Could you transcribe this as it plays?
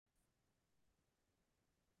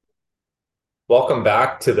Welcome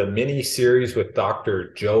back to the mini series with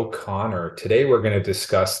Dr. Joe Connor. Today we're going to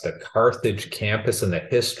discuss the Carthage campus and the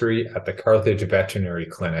history at the Carthage Veterinary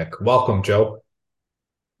Clinic. Welcome, Joe.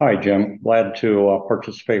 Hi, Jim. Glad to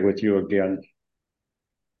participate with you again.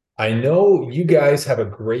 I know you guys have a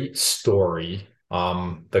great story.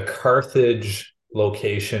 The Carthage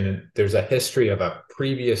location, there's a history of a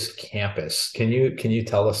previous campus. Can you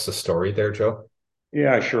tell us the story there, Joe?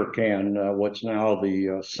 Yeah, I sure can. What's now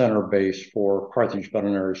the center base for Carthage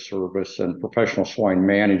Veterinary Service and professional swine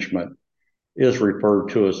management is referred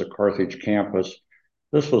to as the Carthage campus.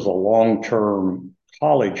 This was a long-term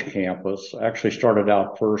college campus, actually started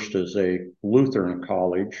out first as a Lutheran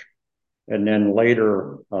college, and then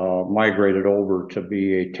later migrated over to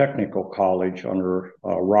be a technical college under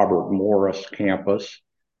Robert Morris campus,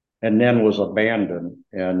 and then was abandoned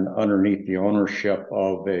and underneath the ownership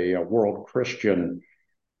of a World Christian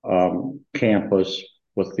campus,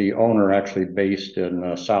 with the owner actually based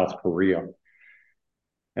in South Korea.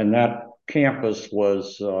 And that campus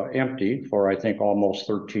was empty for, I think, almost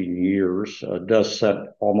 13 years. It does set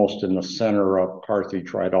almost in the center of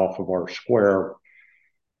Carthage, right off of our square.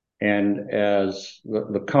 And as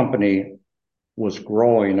the company was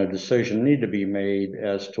growing, a decision needed to be made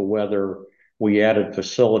as to whether we added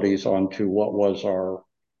facilities onto what was our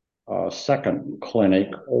second clinic,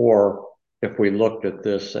 or if we looked at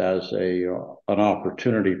this as an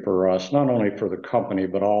opportunity for us, not only for the company,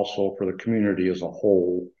 but also for the community as a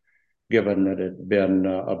whole, given that it had been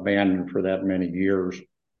abandoned for that many years.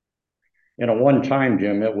 And at one time,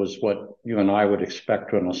 Jim, it was what you and I would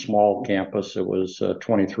expect on a small campus. It was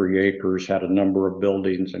 23 acres, had a number of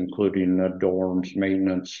buildings, including dorms,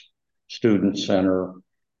 maintenance, student center,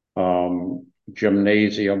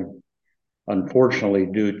 gymnasium. Unfortunately,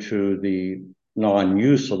 due to the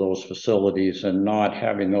non-use of those facilities and not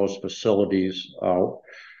having those facilities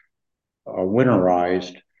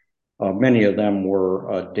winterized, many of them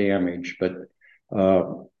were damaged. But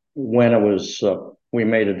when it was, we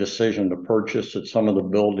made a decision to purchase it, some of the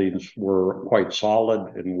buildings were quite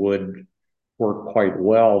solid and would work quite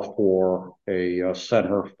well for a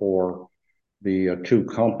center for the two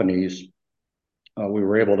companies. We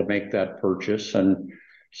were able to make that purchase. And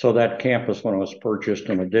so that campus, when it was purchased,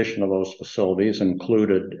 in addition to those facilities,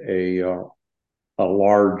 included a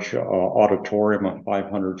large auditorium, a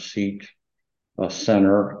 500-seat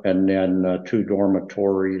center, and then two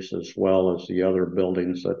dormitories, as well as the other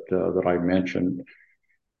buildings that I mentioned.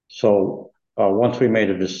 So once we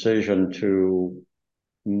made a decision to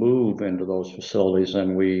move into those facilities,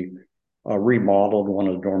 and we remodeled one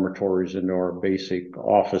of the dormitories into our basic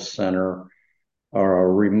office center,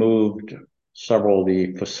 removed several of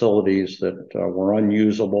the facilities that were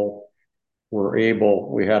unusable.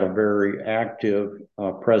 We had a very active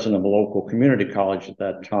president of a local community college at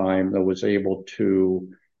that time that was able to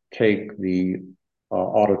take the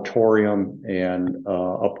auditorium and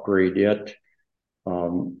upgrade it.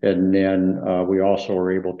 And then we also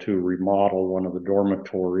were able to remodel one of the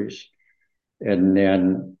dormitories. And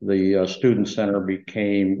then the student center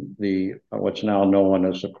became the what's now known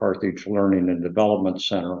as the Carthage Learning and Development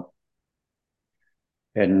Center.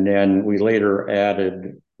 And then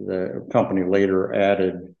the company later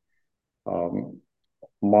added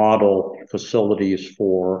model facilities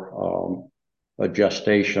for a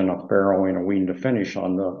gestation, a farrowing, a wean to finish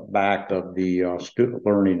on the back of the Student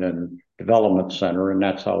Learning and Development Center, and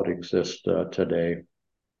that's how it exists today.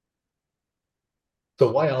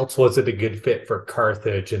 So why else was it a good fit for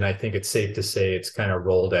Carthage? And I think it's safe to say it's kind of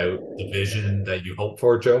rolled out the vision that you hoped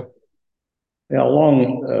for, Joe. Yeah,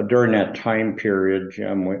 during that time period,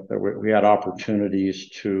 Jim, we had opportunities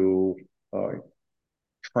to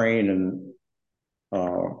train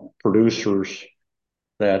and producers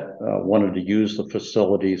that wanted to use the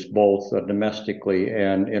facilities both domestically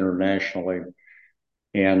and internationally.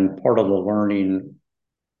 And part of the learning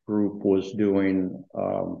group was doing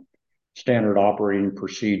standard operating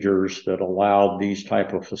procedures that allowed these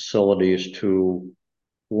type of facilities to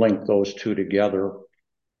link those two together.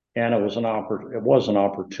 And it was an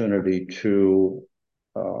opportunity to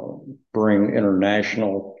bring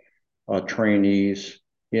international trainees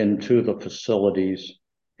into the facilities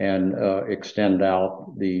and extend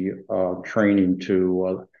out the training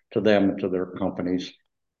to them and to their companies.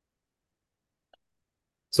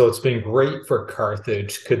 So it's been great for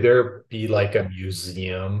Carthage. Could there be like a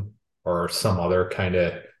museum or some other kind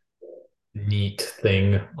of neat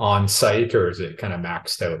thing on site, or is it kind of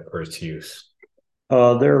maxed out for its use?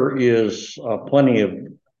 There is plenty of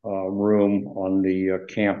room on the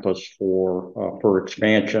campus for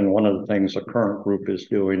expansion. One of the things the current group is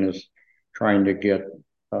doing is trying to get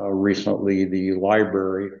recently the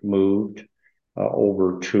library moved,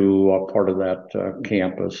 over to part of that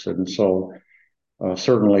campus. And so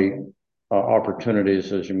certainly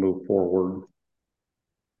opportunities as you move forward.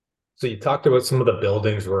 So you talked about some of the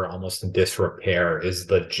buildings were almost in disrepair. Is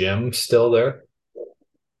the gym still there?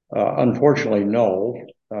 Unfortunately, no.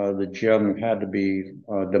 The gym had to be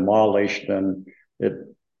demolished, and it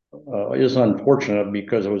is unfortunate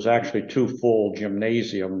because it was actually two full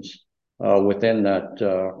gymnasiums within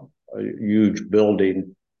that huge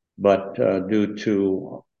building, but due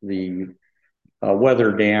to the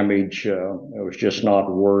weather damage, it was just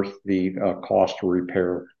not worth the cost to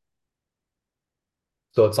repair.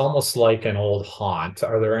 So it's almost like an old haunt.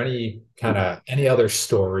 Are there any other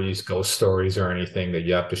stories, ghost stories or anything that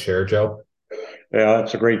you have to share, Joe? Yeah,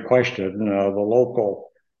 that's a great question. The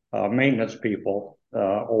local maintenance people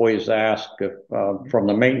always ask if, from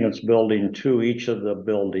the maintenance building to each of the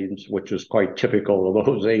buildings, which is quite typical of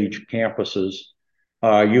those age campuses,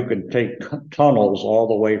 you could take tunnels all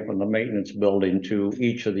the way from the maintenance building to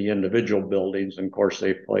each of the individual buildings. And of course,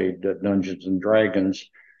 they played Dungeons and Dragons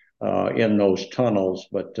in those tunnels,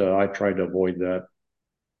 but I tried to avoid that.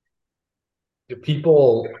 Do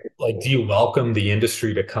people like, do you welcome the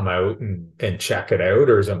industry to come out and check it out,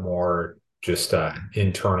 or is it more just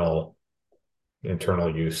internal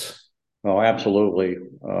use? Oh, absolutely.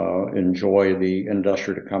 Enjoy the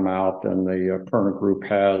industry to come out, and the current group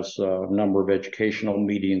has a number of educational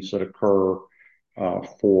meetings that occur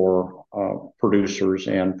for producers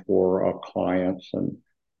and for clients, and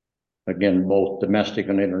again, both domestic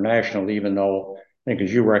and international. Even though I think,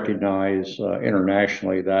 as you recognize,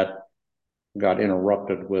 internationally that got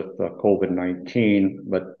interrupted with COVID-19,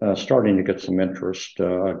 but starting to get some interest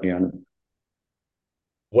again.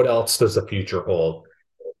 What else does the future hold?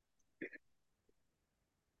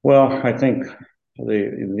 Well, I think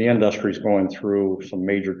the industry is going through some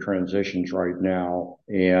major transitions right now,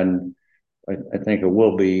 and I think it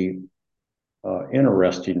will be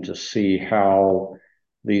interesting to see how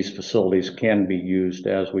these facilities can be used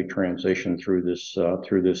as we transition through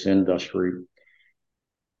this industry.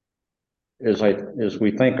 As we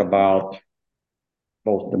think about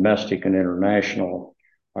both domestic and international,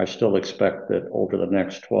 I still expect that over the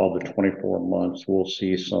next 12 to 24 months, we'll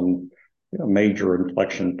see some major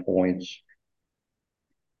inflection points.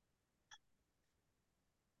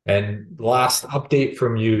 And last update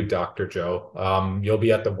from you, Dr. Joe. You'll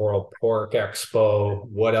be at the World Pork Expo.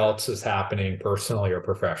 What else is happening personally or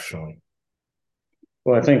professionally?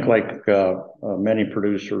 Well, I think like many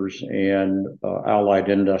producers and allied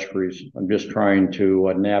industries, I'm just trying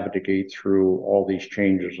to navigate through all these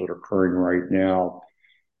changes that are occurring right now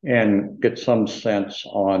and get some sense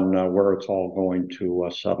on where it's all going to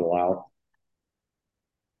settle out.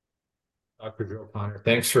 Dr. Joe Connor,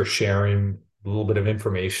 thanks for sharing a little bit of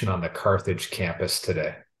information on the Carthage campus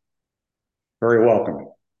today. Very welcome.